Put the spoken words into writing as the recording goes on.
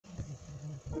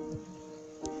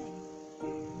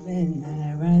When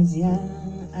I was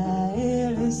young,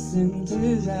 I listened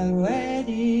to the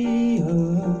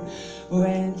radio,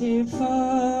 waiting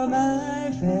for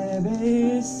my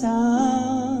favorite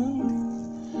song.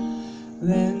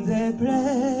 When they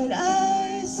played,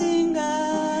 I sing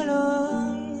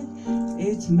along.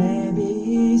 It made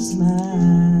me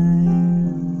smile.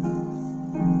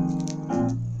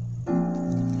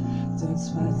 That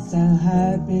was a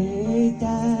happy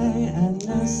time, and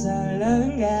not so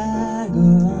long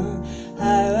ago.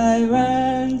 How I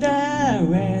wonder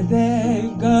where they're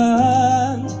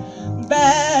gone,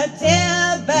 but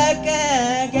they're back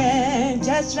again,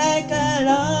 just like a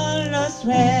long lost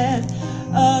friend.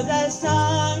 Oh, the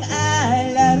song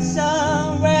I love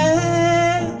so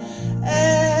well.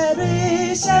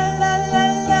 Every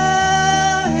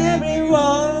sha-la-la-la, every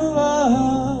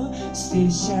whoa-whoa, still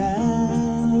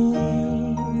shine.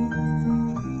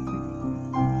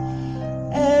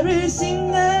 Every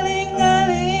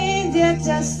sing-a-ling-a-ling, they're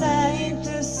just trying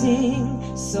to sing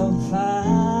so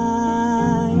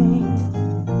fine.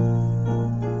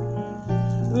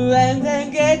 When they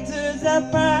get to the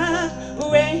part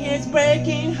when he's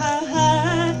breaking her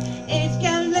heart, it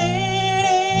can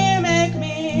really make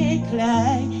me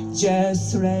cry,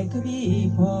 just like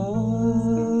before.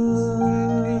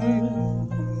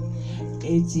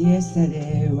 It's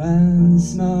yesterday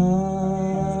once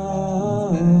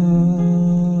more.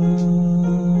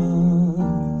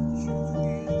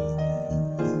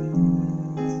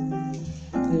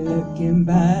 Looking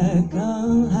back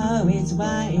on how it's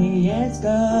 1 years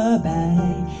go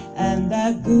by, and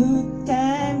the good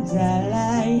times that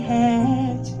I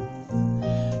had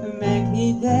make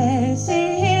me dance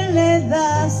in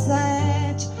the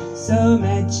sight, so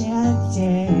much has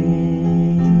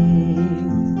changed.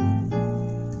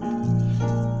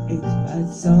 It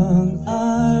was song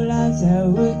all as I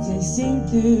would sing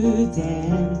to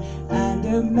them, and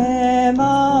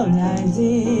memorize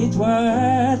it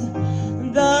word.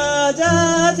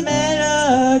 Those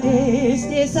melodies,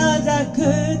 these songs are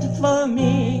good for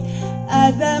me.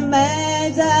 As the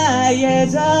many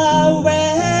years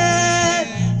away,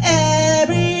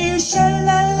 every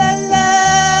sha-la-la-la,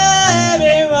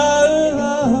 every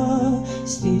whoa-whoa,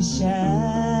 still shine.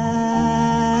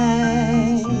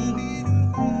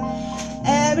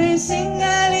 Every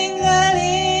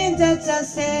sing-a-ling-a-ling, that's a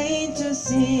saying to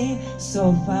sing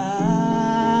so fine.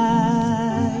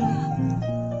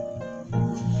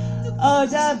 All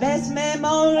the best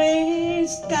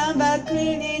memories come back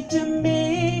clearly to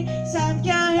me. Some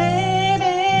can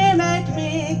even make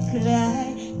me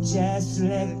cry, just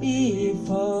like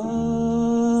before.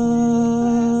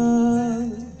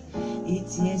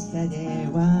 It's yesterday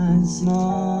once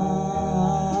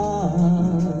more.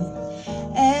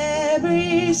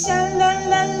 Every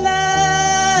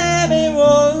sha-la-la-la, every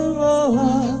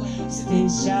whoa-whoa, still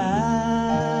shine.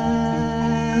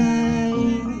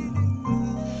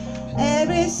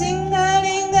 Every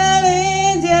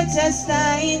sing-a-ling-a-ling, they're just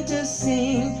trying to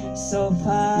sing so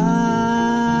fine.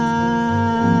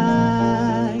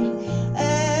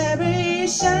 Every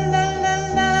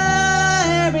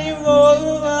sha-la-la-la, every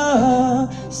whoa-whoa,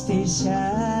 still shine.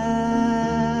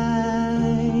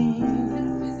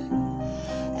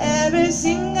 Every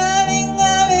sing